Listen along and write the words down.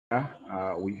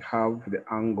we have the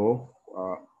angle.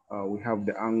 We have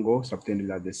the angle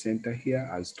subtended at the center here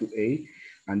as 2A,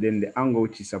 and then the angle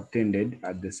which is subtended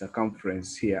at the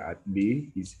circumference here at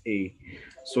B is A.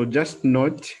 So just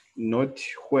note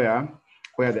where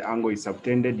the angle is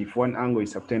subtended. If one angle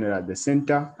is subtended at the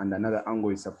center and another angle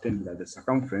is subtended at the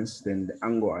circumference, then the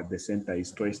angle at the center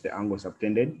is twice the angle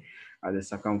subtended at the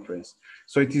circumference.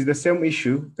 So it is the same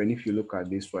issue. Then if you look at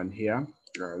this one here,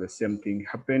 the same thing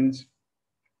happens.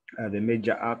 The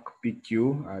major arc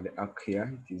PQ, the arc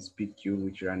here, it is PQ,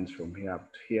 which runs from here up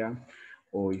to here.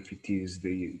 Or if it is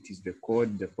the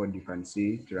chord you can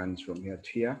see it runs from here to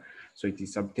here. So it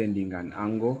is subtending an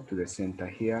angle to the center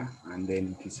here, and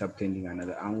then it is subtending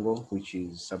another angle, which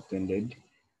is subtended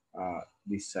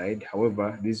this side.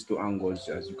 However, these two angles,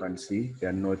 as you can see, they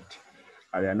are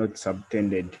not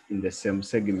subtended in the same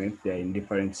segment. They are in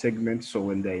different segments. So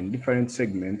when they're in different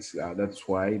segments, that's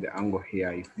why the angle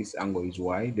here, if this angle is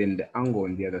Y, then the angle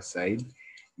on the other side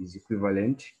is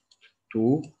equivalent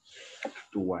to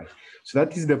Y. So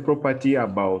that is the property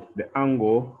about the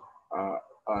angle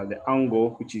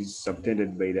which is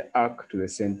subtended by the arc to the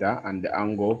center, and the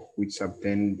angle which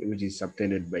is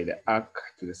subtended by the arc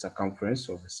to the circumference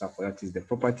of the circle. That is the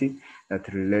property that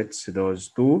relates those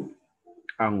two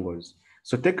angles.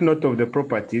 So take note of the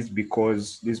properties,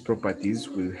 because these properties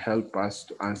will help us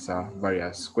to answer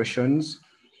various questions,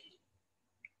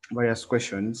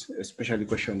 especially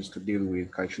questions to deal with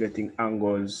calculating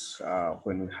angles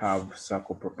when we have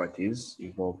circle properties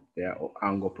involved there, or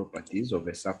angle properties of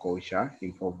a circle which are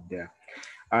involved there.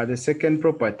 The second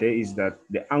property is that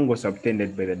the angle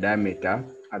subtended by the diameter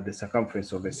at the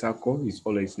circumference of a circle is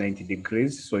always 90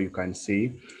 degrees. So you can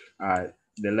see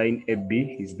the line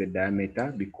AB is the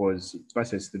diameter because it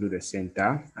passes through the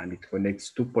center and it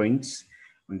connects 2 points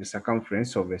on the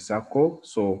circumference of a circle.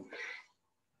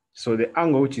 So the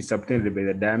angle which is subtended by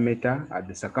the diameter at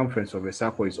the circumference of a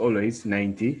circle is always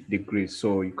 90 degrees.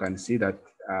 So you can see that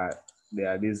there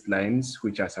are these lines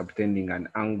which are subtending an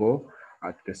angle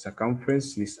at the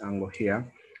circumference, this angle here.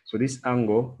 So this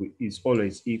angle is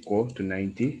always equal to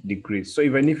 90 degrees. So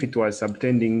even if it was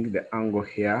subtending the angle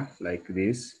here like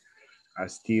this,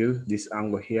 still this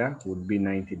angle here would be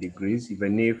 90 degrees,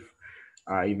 even if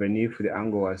the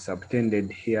angle was subtended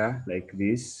here like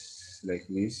this,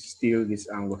 still this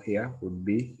angle here would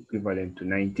be equivalent to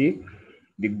 90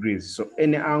 degrees. So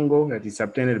any angle that is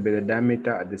subtended by the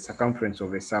diameter at the circumference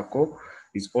of a circle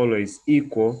is always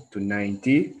equal to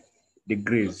 90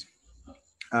 degrees.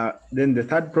 Then the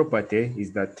third property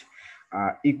is that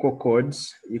equal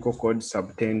chords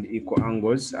subtend equal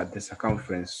angles at the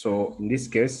circumference. So in this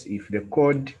case, if the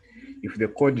chord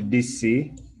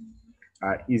DC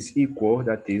is equal,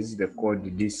 that is the chord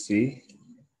DC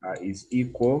is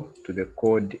equal to the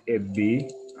chord AB.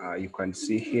 You can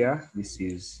see here, this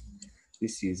is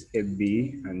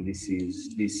AB and this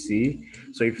is DC.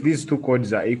 So if these two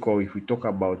chords are equal, if we talk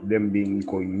about them being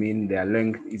equal, we mean their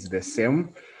length is the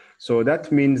same. So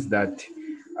that means that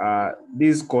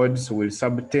these chords will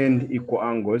subtend equal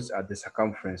angles at the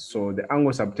circumference. So the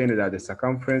angle subtended at the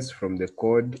circumference from the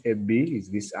chord AB is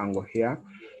this angle here,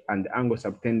 and the angle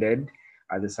subtended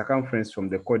at the circumference from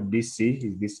the chord DC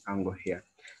is this angle here.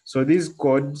 So these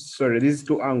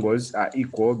two angles are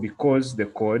equal because the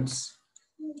chords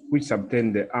which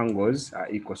subtend the angles are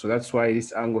equal. So that's why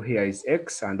this angle here is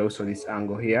X, and also this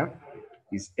angle here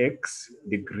is X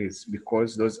degrees,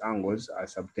 because those angles are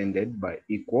subtended by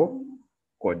equal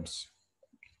chords.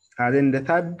 Then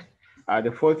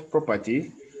the fourth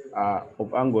property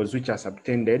of angles which are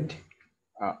subtended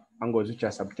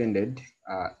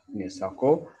in a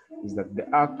circle is that the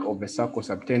arc of a circle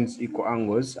subtends equal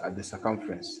angles at the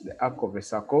circumference. The arc of a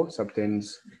circle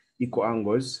subtends equal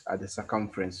angles at the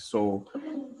circumference. So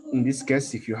in this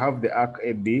case, if you have the arc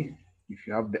AB,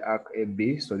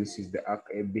 so this is the arc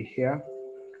AB here.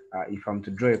 If I'm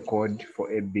to draw a chord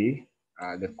for AB,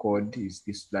 the chord is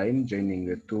this line joining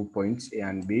the 2 points A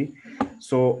and B.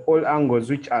 So all angles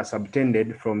which are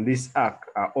subtended from this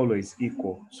arc are always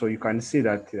equal. So you can see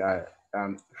that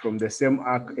from the same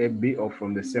arc AB or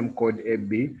from the same chord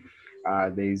AB,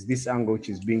 there is this angle which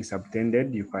is being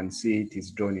subtended. You can see it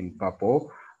is drawn in purple.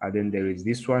 And then there is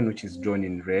this one which is drawn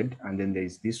in red. And then there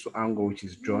is this angle which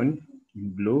is drawn in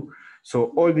blue. So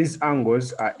all these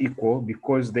angles are equal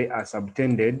because they are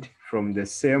subtended from the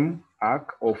same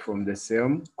arc or from the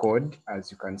same chord,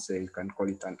 as you can say. You can call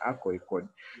it an arc or a chord.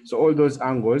 So all those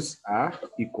angles are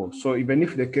equal. So even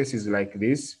if the case is like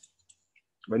this,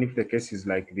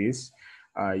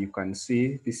 you can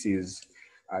see this is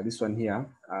This one here,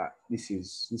 this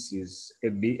is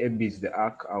AB. AB is the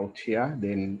arc out here.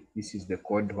 Then this is the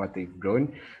chord what they've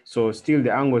drawn. So still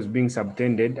the angles being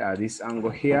subtended, this angle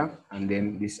here and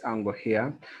then this angle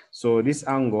here. So this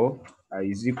angle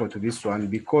is equal to this one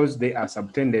because they are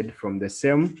subtended from the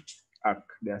same arc.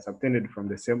 They are subtended from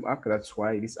the same arc. That's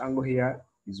why this angle here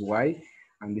is Y,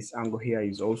 and this angle here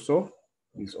is also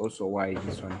Y.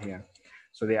 This one here.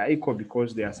 So they are equal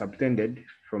because they are subtended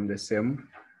from the same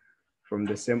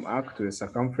arc to the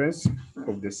circumference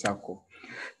of the circle.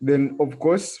 Then of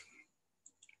course,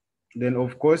 for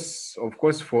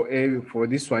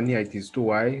this one here, it is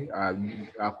 2y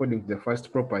according to the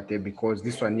first property, because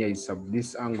this one here is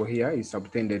this angle here is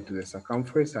subtended to the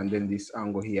circumference, and then this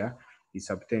angle here is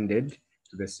subtended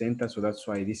to the center. So that's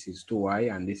why this is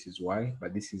 2y and this is y,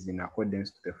 but this is in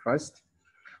accordance to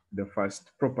the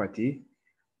first property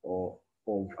of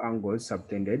angles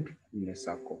subtended in a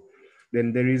circle.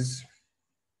 Then there is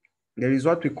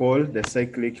what we call the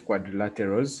cyclic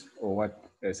quadrilaterals, or what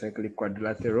a cyclic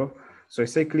quadrilateral. So a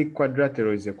cyclic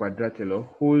quadrilateral is a quadrilateral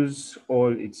whose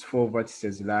all its 4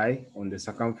 vertices lie on the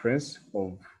circumference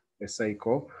of a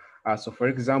cycle. So for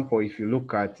example, if you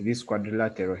look at this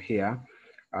quadrilateral here,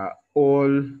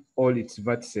 all its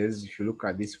vertices, if you look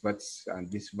at this vertex and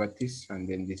this vertex and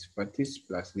then this vertex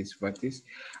plus this vertex,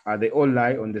 they all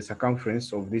lie on the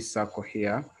circumference of this circle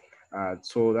here.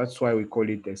 So that's why we call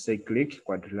it a cyclic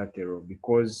quadrilateral,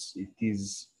 because it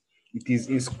is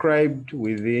inscribed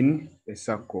within a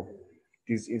circle.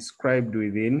 It is inscribed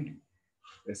within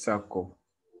a circle.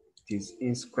 It is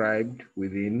inscribed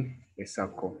within a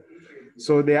circle.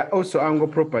 So there are also angle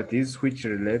properties which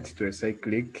relate to a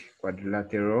cyclic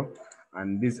quadrilateral,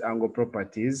 and these angle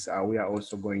properties we are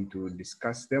also going to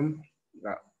discuss them.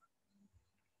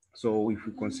 So if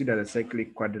we consider the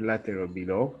cyclic quadrilateral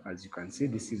below, as you can see,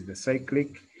 this is the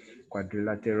cyclic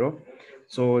quadrilateral.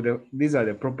 So these are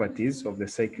the properties of the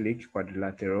cyclic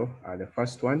quadrilateral. The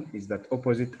first one is that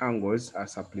opposite angles are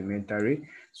supplementary.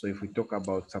 So if we talk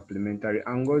about supplementary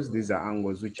angles, these are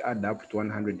angles which add up to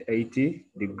 180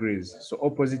 degrees. So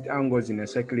opposite angles in a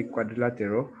cyclic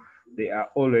quadrilateral, they are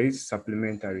always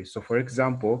supplementary. So for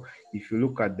example, if you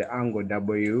look at the angle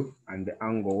W and the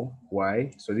angle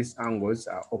Y, so these angles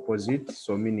are opposite,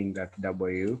 so meaning that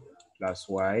W plus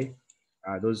Y,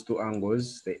 those two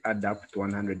angles, they add up to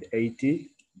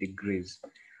 180 degrees.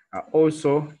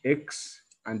 Also, X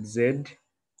and Z,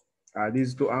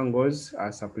 these two angles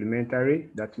are supplementary.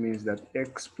 That means that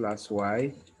X plus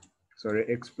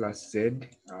Z,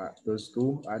 those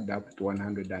two add up to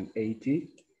 180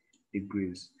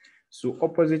 degrees. So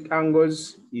opposite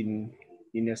angles in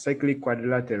a cyclic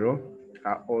quadrilateral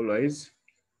are always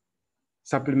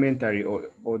supplementary,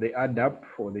 or they add up,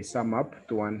 or they sum up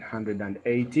to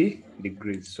 180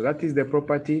 degrees. So that is the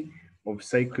property of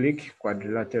cyclic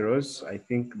quadrilaterals. I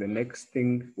think the next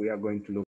thing we are going to look